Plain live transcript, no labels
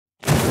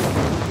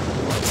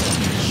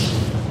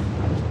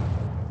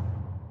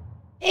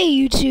Hey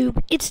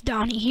YouTube, it's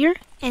Donnie here,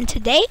 and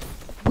today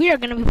we are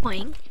going to be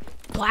playing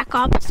Black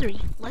Ops 3.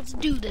 Let's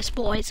do this,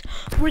 boys.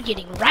 We're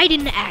getting right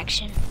into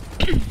action.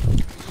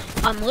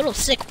 I'm a little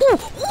sick. Ooh,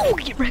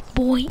 get wrecked,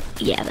 boy.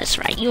 Yeah, that's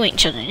right. You ain't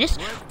chilling this.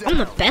 I'm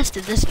the best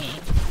at this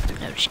game.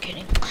 No, just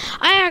kidding.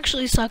 I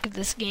actually suck at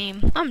this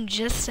game. I'm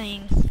just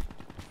saying.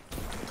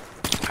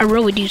 I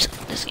really do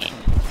suck at this game.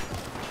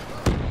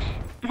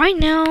 Right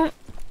now,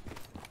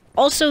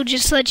 also,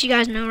 just to let you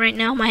guys know right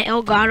now, my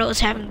Elgato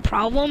is having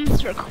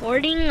problems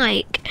recording.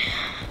 Like,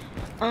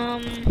 I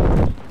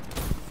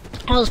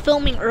was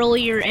filming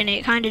earlier and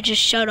it kind of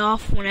just shut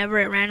off whenever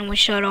it randomly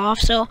shut off.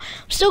 So,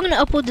 I'm still going to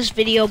upload this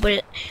video, but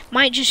it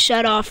might just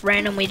shut off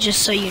randomly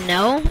just so you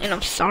know. And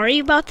I'm sorry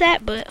about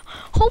that, but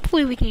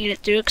hopefully we can get it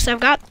through. Because I've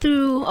got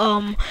through,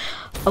 a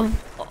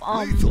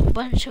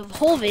bunch of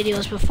whole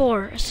videos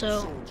before.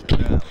 So,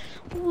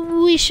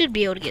 we should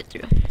be able to get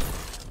through.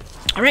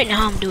 Right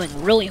now, I'm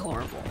doing really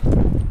horrible.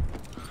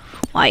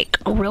 Like,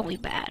 really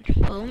bad.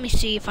 But let me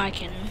see if I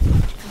can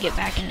get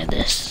back into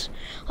this.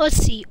 Let's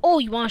see. Oh,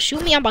 you want to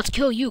shoot me? I'm about to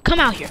kill you. Come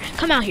out here.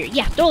 Come out here.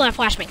 Yeah, throw that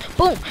flashbang.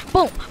 Boom,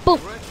 boom, boom.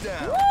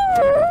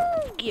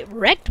 Woo! Get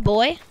wrecked,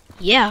 boy.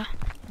 Yeah,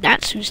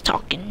 that's who's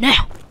talking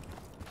now.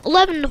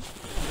 11 to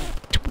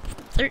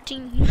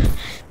 13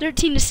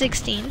 to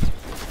 16.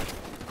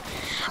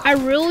 I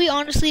really,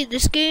 honestly,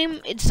 this game,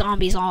 it's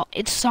zombies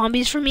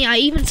for me. I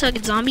even suck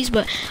at zombies,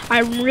 but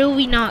I'm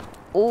really not.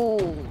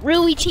 Oh,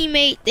 really,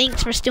 teammate?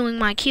 Thanks for stealing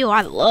my kill. I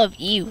love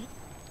you.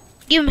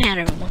 Give him a hand,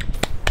 everyone.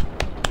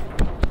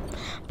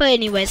 But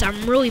anyways,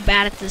 I'm really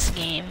bad at this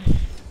game.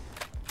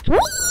 Woo!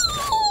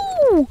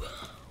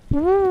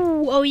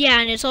 Woo! Oh yeah,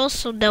 and it's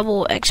also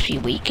double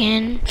XP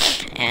weekend.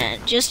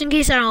 And just in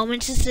case I don't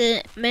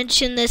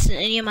mention this in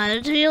any of my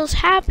other videos,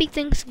 happy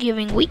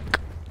Thanksgiving week.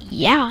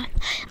 Yeah,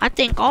 I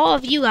thank all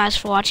of you guys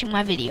for watching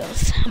my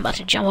videos. I'm about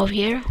to jump over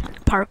here,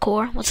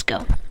 parkour. Let's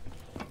go.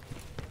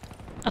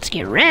 Let's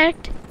get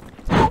wrecked.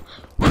 I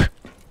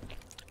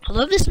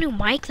love this new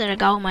mic that I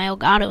got with my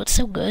Elgato. It's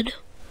so good,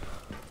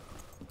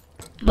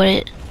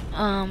 but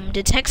it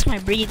detects my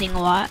breathing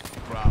a lot.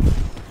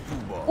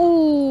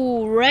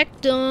 Ooh,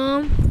 wrecked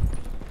him.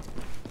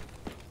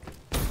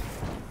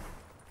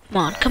 Come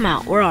on, come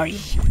out. Where are you?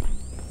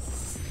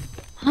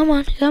 Come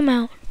on, come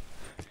out.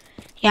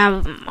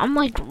 Yeah, I'm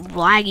like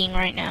lagging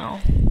right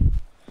now.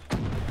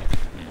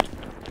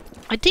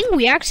 I think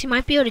we actually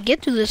might be able to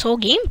get through this whole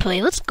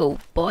gameplay. Let's go,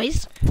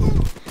 boys.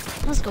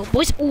 Let's go,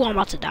 boys. Ooh, I'm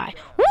about to die.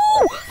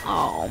 Woo!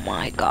 Oh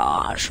my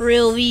gosh,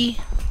 really?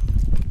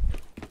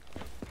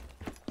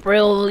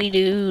 Really,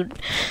 dude?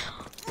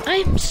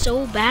 I'm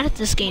so bad at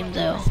this game,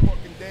 though.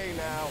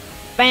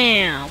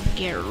 Bam!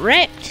 Get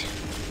wrecked.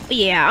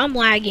 Yeah, I'm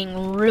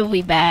lagging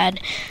really bad.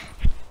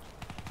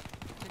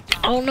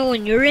 I don't know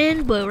when you're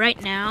in, but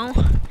right now,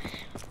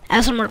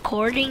 as I'm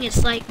recording,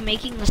 it's like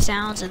making the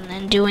sounds and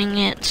then doing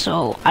it,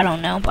 so I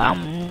don't know, but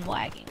I'm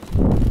lagging.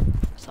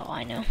 That's all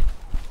I know.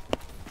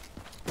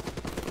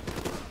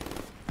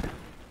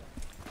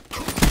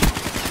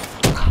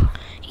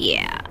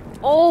 Yeah.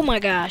 Oh my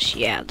gosh,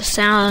 yeah, the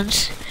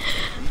sounds.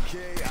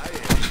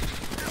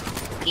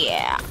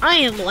 Yeah, I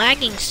am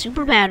lagging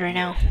super bad right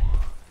now.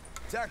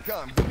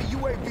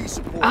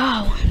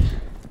 Oh.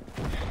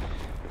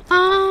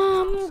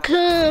 I'm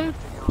confused.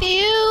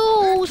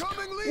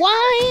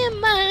 Why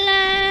am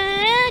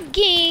I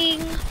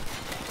lagging?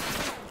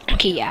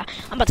 Okay, yeah.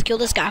 I'm about to kill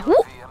this guy. Woo!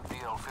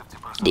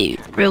 Dude,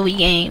 really,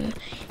 game.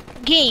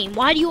 Game,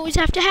 why do you always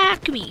have to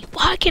hack me?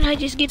 Why can't I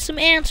just get some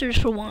answers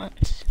for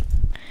once?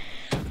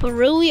 But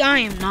really, I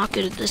am not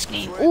good at this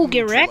game. Oh,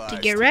 get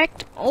wrecked, get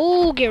wrecked.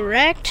 Oh, get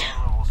wrecked.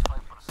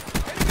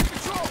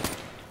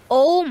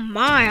 Oh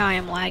my, I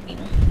am lagging.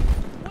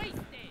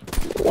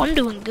 Oh, I'm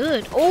doing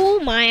good. Oh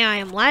my, I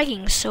am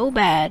lagging so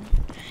bad.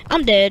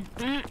 I'm dead.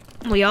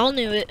 We all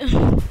knew it.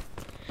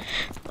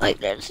 Like,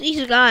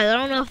 these guys, I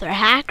don't know if they're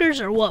hackers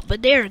or what,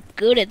 but they're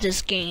good at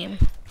this game.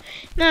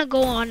 Now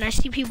go on, I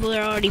see people that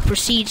are already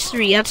Prestige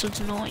 3. That's what's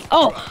annoying.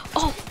 Oh,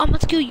 I'm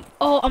about to kill you.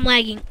 Oh, I'm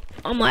lagging.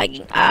 I'm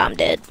lagging. I'm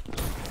dead.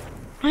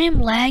 I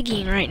am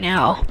lagging right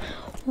now.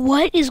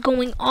 What is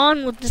going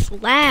on with this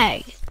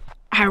lag?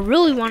 I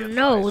really want to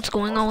know what's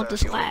going on with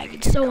this lag.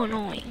 It's so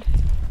annoying.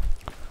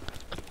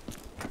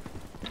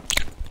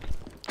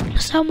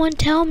 Someone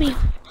tell me,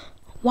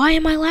 why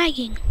am I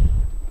lagging?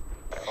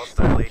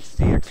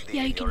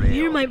 Yeah, you can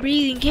hear my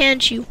breathing,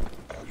 can't you?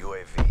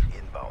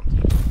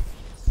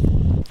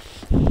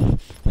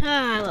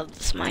 Ah, I love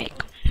this mic,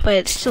 but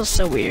it's still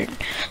so weird.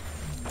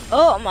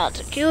 Oh, I'm about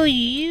to kill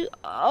you.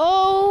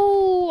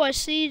 Oh, I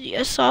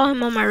saw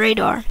him on my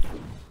radar.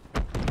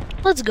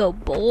 Let's go,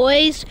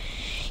 boys.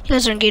 You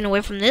guys aren't getting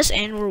away from this,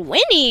 and we're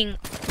winning.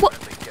 What?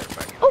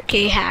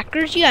 Okay,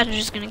 hackers, you guys are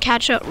just gonna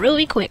catch up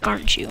really quick,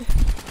 aren't you?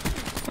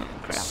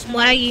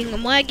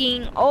 I'm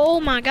lagging. Oh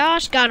my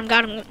gosh, got him.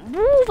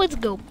 Woo, let's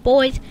go,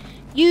 boys.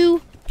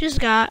 You just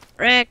got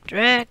wrecked.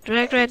 You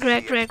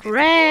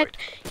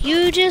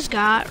just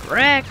got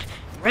wrecked.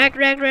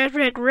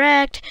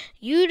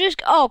 You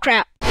just, oh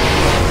crap.